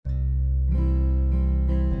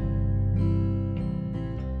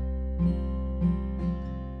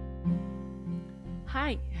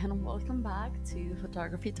Hi, and welcome back to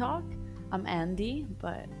Photography Talk. I'm Andy,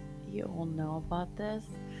 but you all know about this,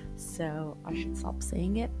 so I should stop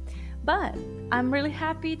saying it. But I'm really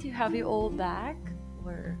happy to have you all back,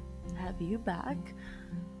 or have you back,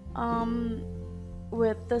 um,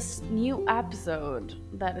 with this new episode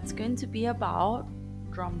that it's going to be about,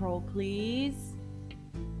 drumroll please,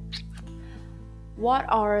 what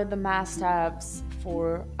are the must-haves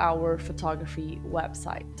for our photography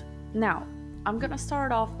website? Now, I'm gonna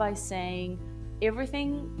start off by saying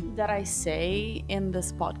everything that I say in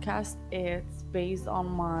this podcast is based on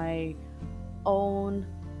my own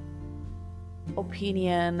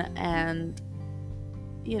opinion and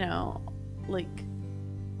you know like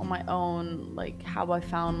on my own, like how I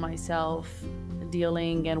found myself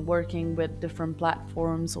dealing and working with different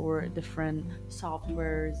platforms or different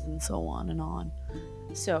softwares and so on and on.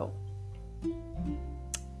 So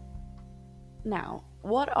now,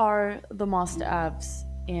 what are the must-haves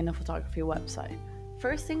in a photography website?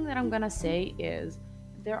 First thing that I'm gonna say is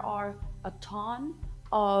there are a ton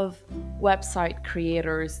of website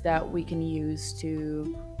creators that we can use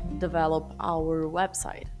to develop our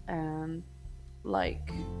website. And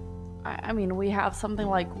like, I mean, we have something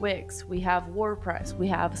like Wix, we have WordPress, we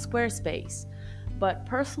have Squarespace. But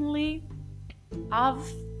personally, I've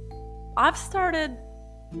I've started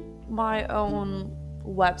my own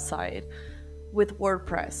website with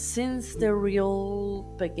WordPress since the real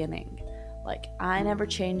beginning. Like, I never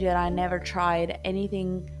changed it, I never tried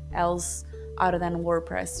anything else other than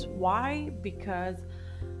WordPress. Why? Because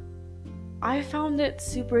I found it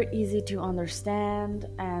super easy to understand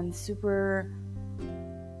and super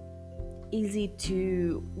easy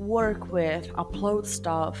to work with, upload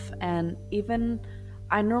stuff, and even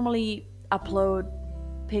I normally upload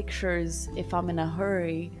pictures if I'm in a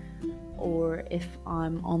hurry or if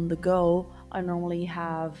I'm on the go. I normally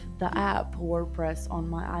have the app WordPress on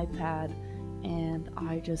my iPad and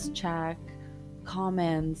I just check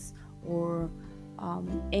comments or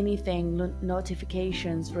anything,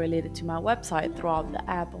 notifications related to my website throughout the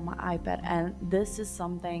app on my iPad. And this is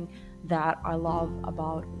something that I love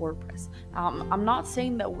about WordPress. I'm not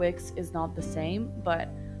saying that Wix is not the same, but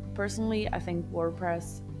personally, I think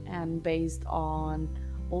WordPress, and based on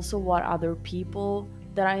also what other people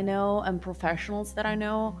that I know and professionals that I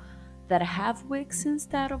know that have Wix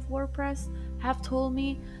instead of WordPress have told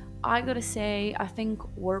me, I gotta say, I think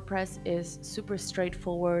WordPress is super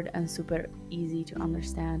straightforward and super easy to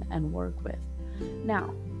understand and work with.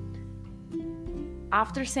 Now,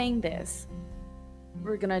 after saying this,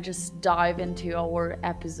 we're gonna just dive into our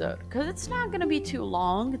episode because it's not gonna be too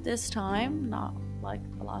long this time, not like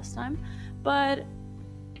the last time, but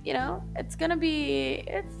it's gonna be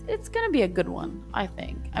a good one, I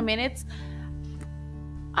think. I mean,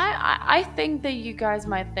 I think that you guys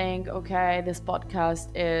might think, okay, this podcast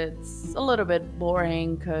is a little bit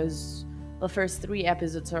boring because the first three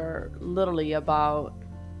episodes are literally about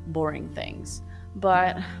boring things.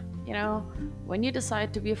 But when you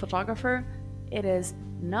decide to be a photographer, it is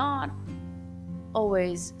not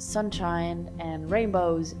always sunshine and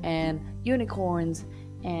rainbows and unicorns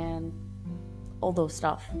and all those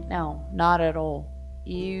stuff. No, not at all.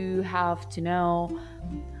 You have to know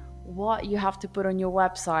what you have to put on your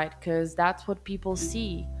website because that's what people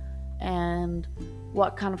see, and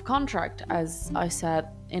what kind of contract, as I said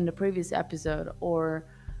in the previous episode, or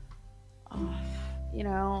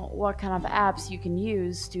what kind of apps you can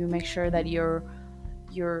use to make sure that your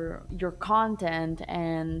content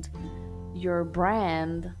and your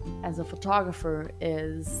brand as a photographer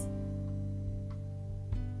is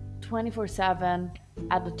 24/7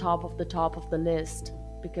 at the top of the list,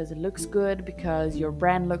 because it looks good, because your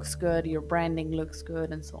brand looks good, your branding looks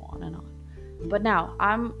good, and so on and on. But now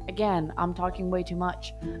I'm talking way too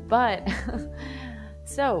much. But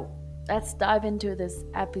so let's dive into this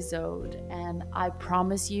episode, and I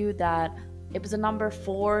promise you that episode number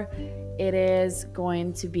 4, it is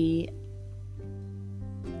going to be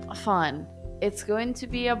fun. It's going to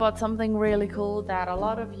be about something really cool that a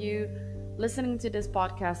lot of you listening to this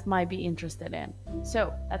podcast might be interested in.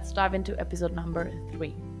 So let's dive into episode number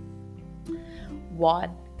 3. What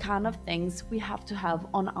kind of things we have to have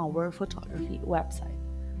on our photography website?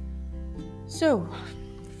 So,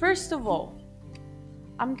 first of all,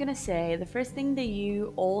 I'm gonna say the first thing that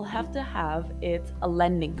you all have to have is a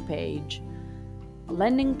landing page. A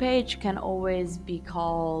landing page can always be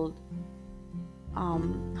called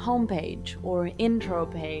homepage or intro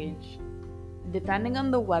page, depending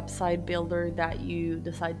on the website builder that you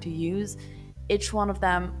decide to use. Each one of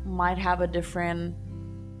them might have a different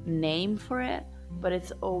name for it, but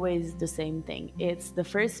it's always the same thing. It's the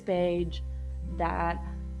first page that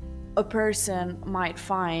a person might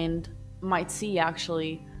see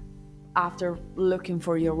actually after looking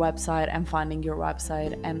for your website and finding your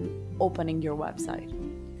website and opening your website.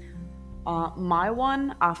 My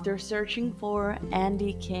one, after searching for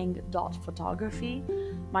andyking.photography,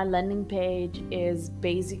 my landing page is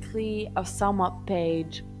basically a sum up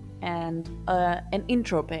page and an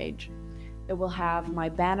intro page. It will have my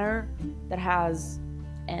banner that has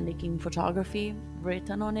Andy King Photography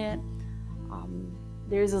written on it.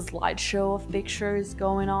 There's a slideshow of pictures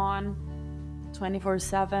going on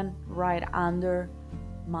 24/7 right under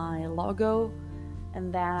my logo.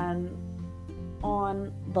 And then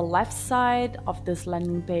on the left side of this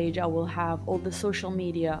landing page, I will have all the social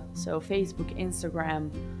media, so Facebook,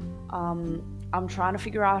 Instagram. I'm trying to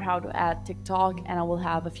figure out how to add TikTok, and I will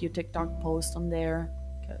have a few TikTok posts on there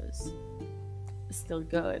because it's still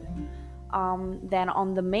good. Then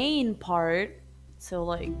on the main part, so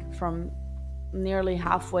like from nearly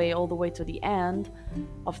halfway all the way to the end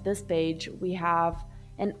of this page, we have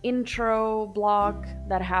an intro block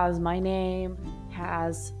that has my name,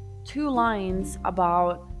 has 2 lines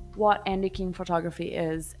about what Andy King Photography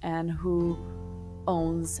is and who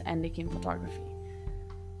owns Andy King Photography.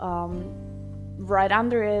 Right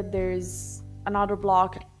under it, there's another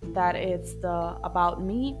block that it's the About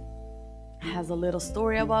Me. It has a little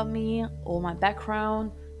story about me, all my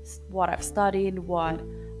background, what I've studied, what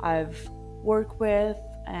I've worked with,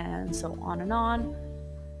 and so on and on.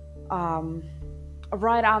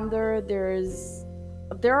 Right under, there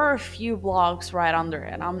are a few blocks right under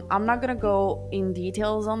it. I'm not gonna go in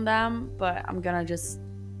details on them, but I'm gonna just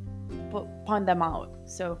point them out.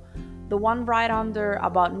 So the one right under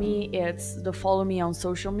About Me, it's the follow me on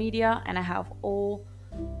social media, and I have all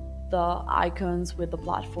the icons with the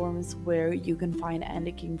platforms where you can find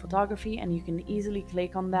Andy King Photography, and you can easily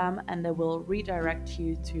click on them and they will redirect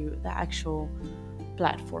you to the actual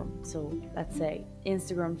platform. So let's say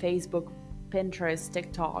Instagram, Facebook, Pinterest,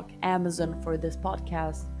 TikTok, Amazon for this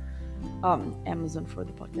podcast, Amazon for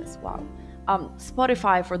the podcast, wow,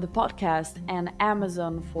 Spotify for the podcast, and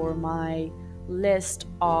Amazon for my list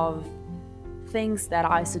of things that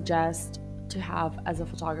I suggest to have as a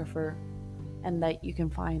photographer and that you can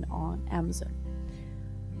find on Amazon.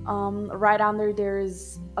 Right under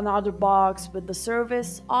there's another box with the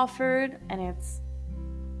service offered, and it's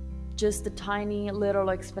just a tiny little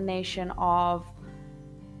explanation of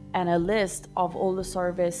and a list of all the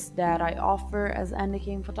service that I offer as Andy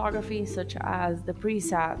King Photography, such as the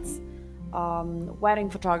presets, wedding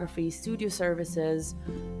photography, studio services,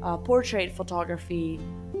 portrait photography,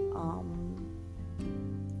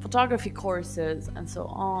 photography courses, and so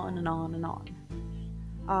on and on and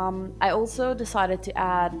on. I also decided to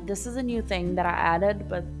add, this is a new thing that I added,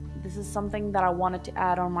 but this is something that I wanted to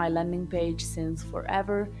add on my landing page since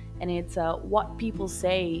forever, and it's a what people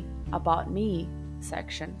say about me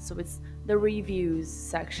section. So it's the reviews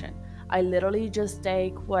section. I literally just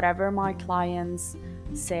take whatever my clients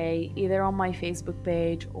say, either on my Facebook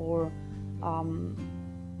page or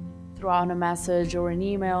throughout a message or an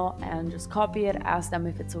email, and just copy it, ask them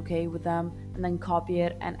if it's okay with them, and then copy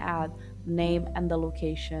it and add the name and the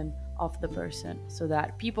location of the person so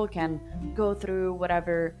that people can go through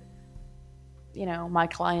whatever my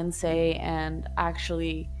clients say and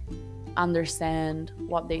actually understand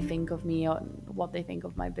what they think of me or what they think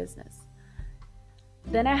of my business.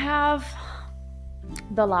 Then I have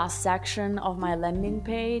the last section of my landing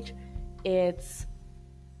page. It's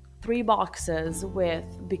 3 boxes with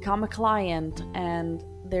become a client, and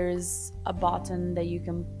there's a button that you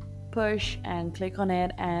can push and click on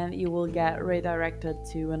it, and you will get redirected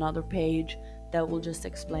to another page that will just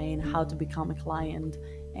explain how to become a client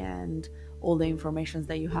and all the information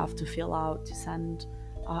that you have to fill out to send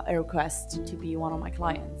a request to be one of my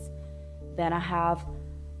clients. Then I have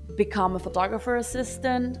become a photographer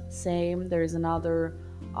assistant. Same, there's another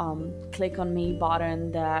click on me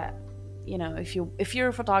button that if you're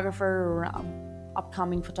a photographer or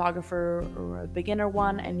upcoming photographer or a beginner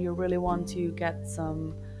one, and you really want to get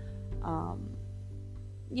some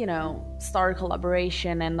start a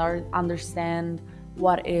collaboration and understand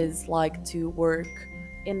what is like to work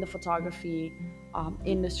in the photography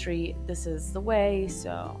industry, this is the way.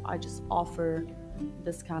 So I just offer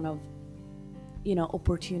this kind of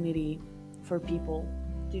opportunity for people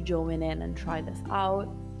to join in and try this out.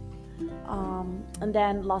 And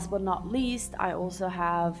then last but not least, I also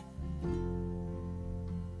have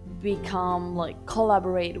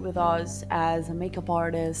collaborate with us as a makeup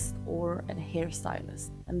artist or a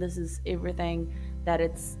hairstylist, and this is everything that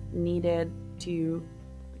it's needed to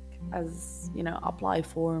apply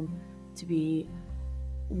for to be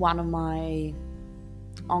one of my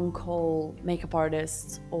on-call makeup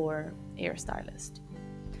artist or hairstylist.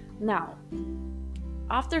 Now,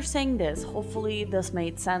 after saying this, hopefully this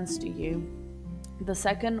made sense to you. The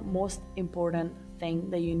second most important thing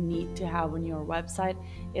that you need to have on your website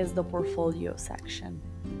is the portfolio section.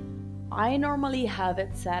 I normally have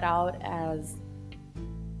it set out as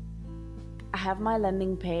I have my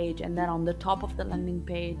landing page, and then on the top of the landing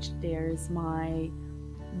page there's my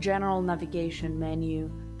general navigation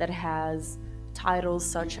menu that has titles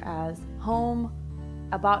such as home,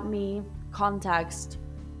 about me, context,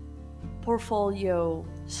 portfolio,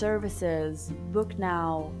 services, book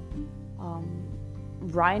now.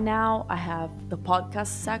 Right now I have the podcast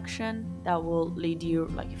section that will lead you,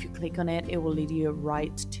 like if you click on it, it will lead you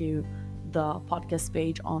right to the podcast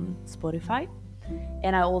page on Spotify.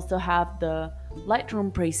 And I also have the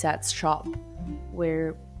Lightroom presets shop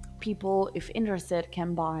where people, if interested,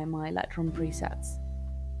 can buy my Lightroom presets.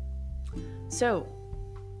 So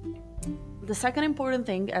the second important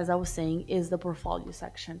thing, as I was saying, is the portfolio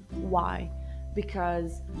section. Why?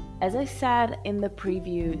 Because as I said in the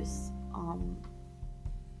previous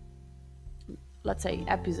let's say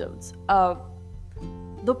episodes,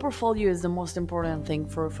 the portfolio is the most important thing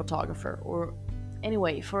for a photographer, or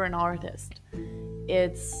anyway for an artist.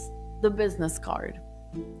 It's the business card.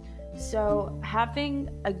 So having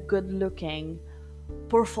a good looking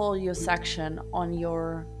portfolio section on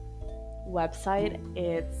your website,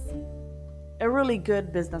 it's a really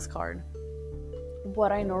good business card.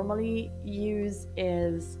 What I normally use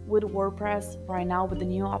is with WordPress right now with the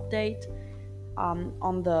new update,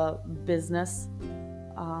 on the business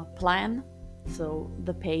plan, so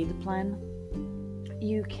the paid plan,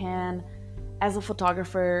 you can, as a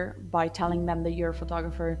photographer, by telling them that you're a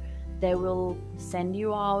photographer, they will send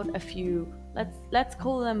you out a few, let's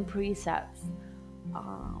call them presets,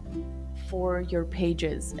 for your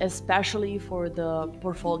pages, especially for the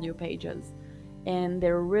portfolio pages. And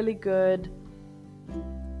they're really good,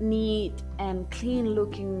 neat and clean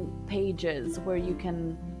looking pages where you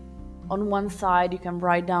can, on one side you can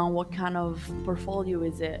write down what kind of portfolio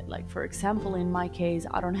is it. Like for example, in my case,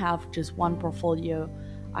 I don't have just one portfolio.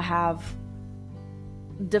 I have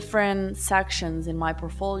different sections in my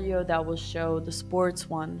portfolio that will show the sports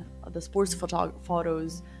one, the sports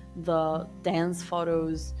photos, the dance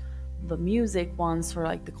photos, the music ones for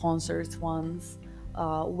like the concerts ones,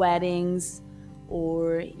 weddings,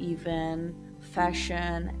 or even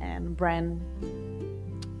fashion and brand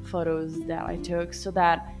photos that I took, so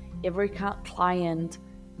that every client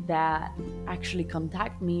that actually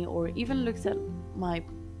contact me or even looks at my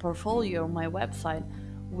portfolio, my website,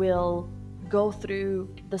 will go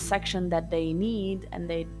through the section that they need and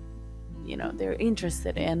they're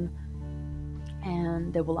interested in,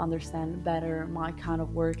 and they will understand better my kind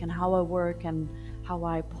of work and how I work and how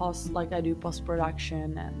I post, like I do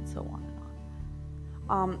post-production and so on.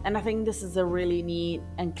 And I think this is a really neat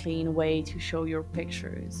and clean way to show your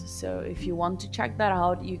pictures. So if you want to check that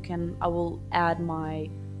out, I will add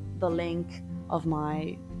the link of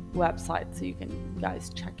my website so you can guys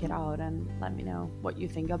check it out and let me know what you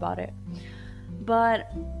think about it.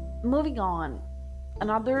 But moving on,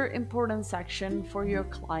 another important section for your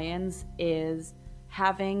clients is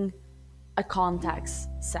having a contacts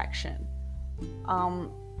section.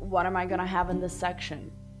 What am I gonna have in this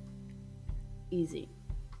section? Easy.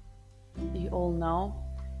 You all know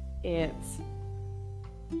it's,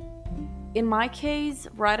 in my case,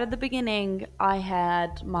 right at the beginning, I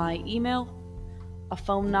had my email, a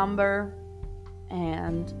phone number,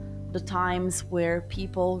 and the times where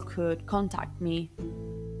people could contact me.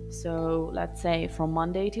 So let's say from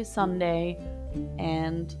Monday to Sunday,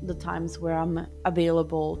 and the times where I'm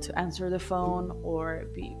available to answer the phone or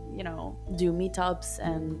do meetups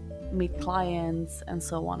and meet clients and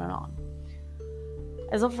so on and on.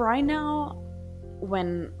 As of right now,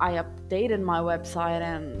 when I updated my website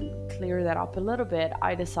and cleared that up a little bit,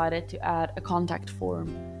 I decided to add a contact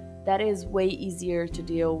form. That is way easier to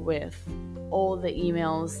deal with all the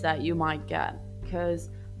emails that you might get, because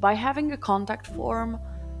by having a contact form,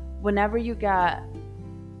 whenever you get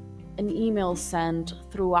an email sent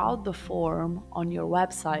throughout the form on your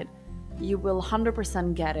website, you will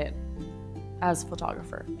 100% get it as a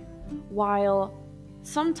photographer. While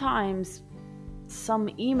sometimes some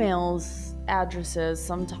emails addresses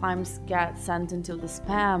sometimes get sent into the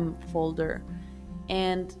spam folder,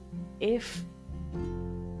 and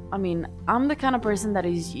I'm the kind of person that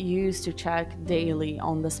is used to check daily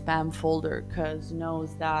on the spam folder because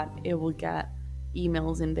knows that it will get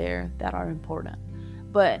emails in there that are important.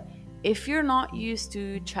 But if you're not used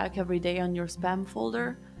to check every day on your spam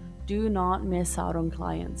folder, do not miss out on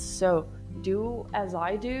clients. So do as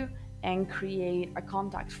I do and create a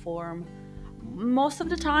contact form. Most of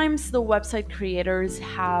the times, the website creators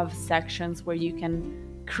have sections where you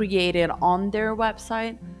can create it on their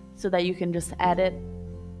website so that you can just edit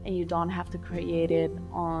and you don't have to create it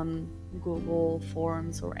on Google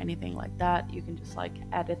Forms or anything like that. You can just like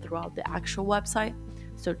edit throughout the actual website.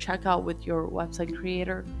 So check out with your website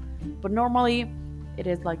creator. But normally it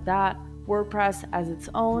is like that. WordPress as its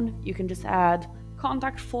own, you can just add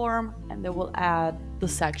contact form and they will add the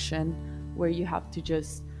section where you have to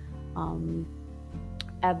just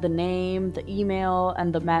add the name, the email,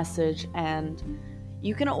 and the message. And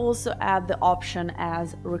you can also add the option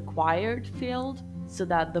as required field so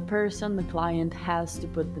that the person, the client, has to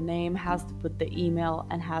put the name, has to put the email,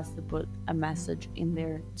 and has to put a message in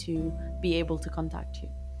there to be able to contact you.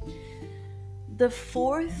 The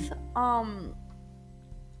fourth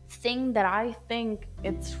thing that I think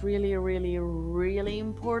it's really, really, really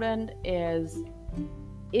important is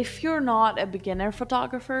if you're not a beginner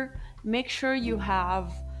photographer, make sure you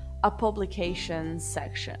have a publications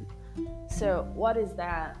section. So what is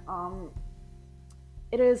that?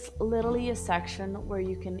 It is literally a section where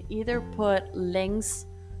you can either put links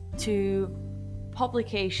to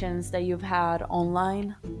publications that you've had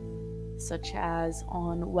online, such as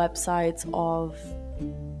on websites of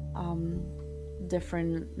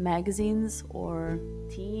different magazines or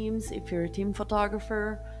teams if you're a team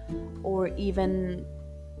photographer, or even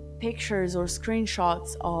pictures or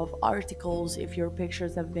screenshots of articles if your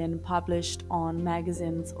pictures have been published on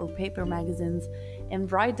magazines or paper magazines,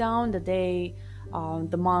 and write down the day,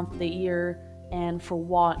 the month, the year, and for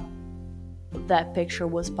what that picture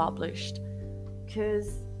was published.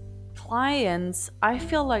 Because I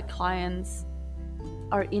feel like clients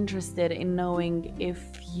are interested in knowing if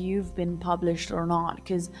you've been published or not,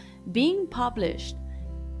 because being published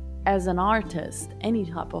as an artist, any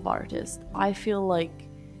type of artist, I feel like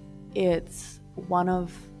it's one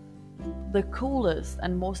of the coolest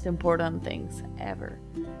and most important things ever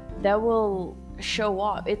that will show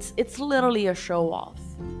off. It's literally a show off,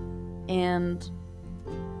 and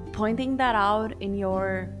pointing that out in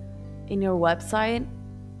your website,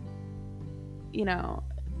 you know,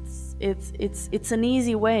 it's an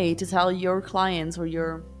easy way to tell your clients or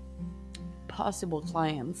your possible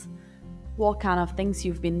clients what kind of things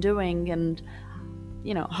you've been doing and,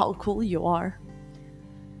 you know, how cool you are.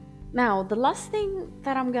 Now, the last thing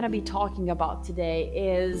that I'm gonna be talking about today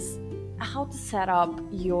is how to set up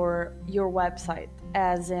your website.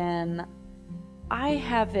 As in,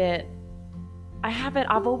 I've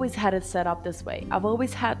always had it set up this way. I've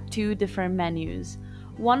always had two different menus.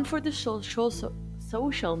 One for the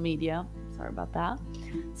social media. Sorry about that.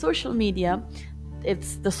 Social media.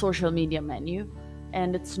 It's the social media menu,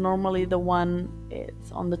 and it's normally the one.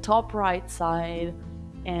 It's on the top right side,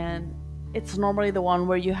 and it's normally the one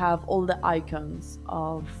where you have all the icons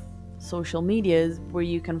of social medias where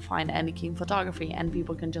you can find Andy King Photography, and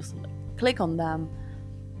people can just click on them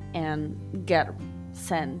and get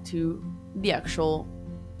sent to the actual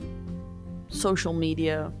social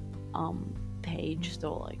media page.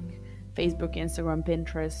 So like Facebook, Instagram,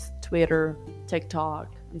 Pinterest, Twitter,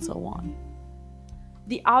 TikTok, and so on.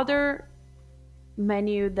 The other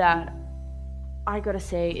menu that I gotta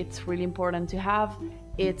say it's really important to have,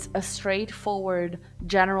 it's a straightforward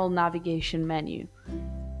general navigation menu.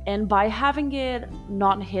 And by having it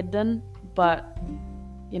not hidden, but,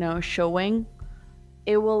 you know, showing,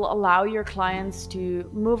 it will allow your clients to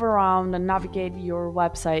move around and navigate your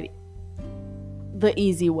website the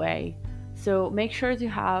easy way. So make sure to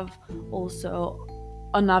have also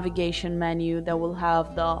a navigation menu that will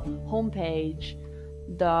have the homepage,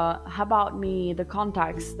 the About Me, the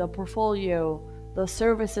contacts, the portfolio, the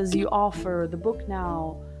services you offer, the book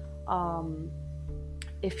now.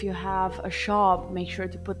 If you have a shop, make sure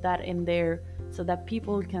to put that in there so that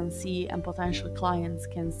people can see and potential clients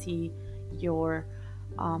can see your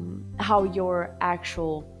how your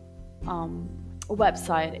actual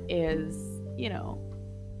website is, you know,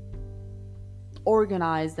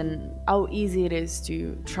 organized, and how easy it is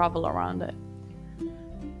to travel around it.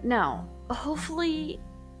 Now, hopefully,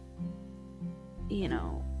 you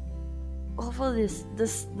know, hopefully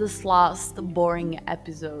this last boring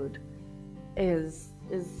episode is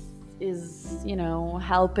you know,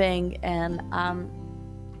 helping. And I'm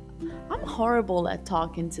horrible at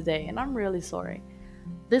talking today, and I'm really sorry.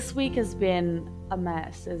 This week has been a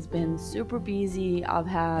mess. It's been super busy. I've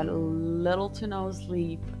had little to no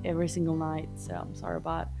sleep every single night, so I'm sorry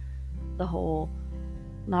about the whole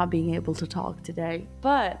not being able to talk today.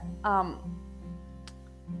 But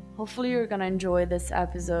hopefully you're gonna enjoy this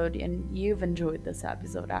episode, and you've enjoyed this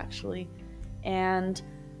episode actually. And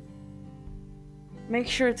make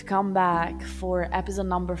sure to come back for episode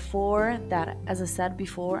number 4. That, as I said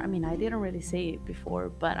before, I mean, I didn't really say it before,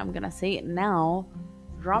 but I'm gonna say it now.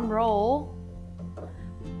 Drum roll.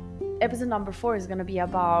 Episode number 4 is gonna be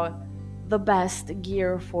about the best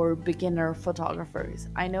gear for beginner photographers.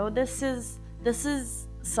 I know this is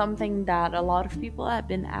something that a lot of people have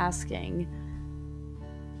been asking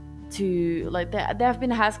to, like, they've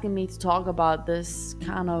been asking me to talk about this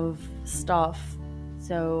kind of stuff.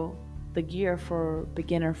 So the gear for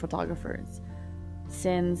beginner photographers,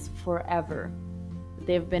 since forever.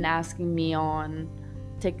 They've been asking me on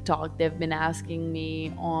TikTok, they've been asking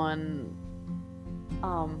me on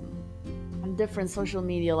different social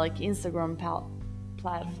media like Instagram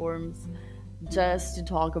platforms, just to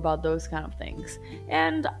talk about those kind of things.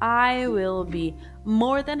 And I will be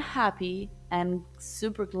more than happy and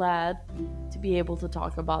super glad to be able to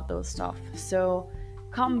talk about those stuff. So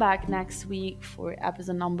come back next week for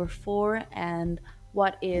episode number 4 and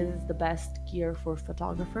what is the best gear for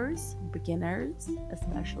photographers, beginners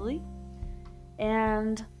especially.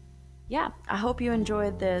 And yeah, I hope you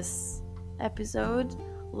enjoyed this episode.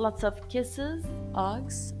 Lots of kisses,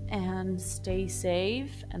 hugs, and stay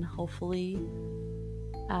safe, and hopefully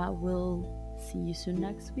we'll see you soon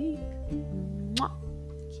next week. Mwah.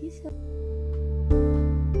 Kisses.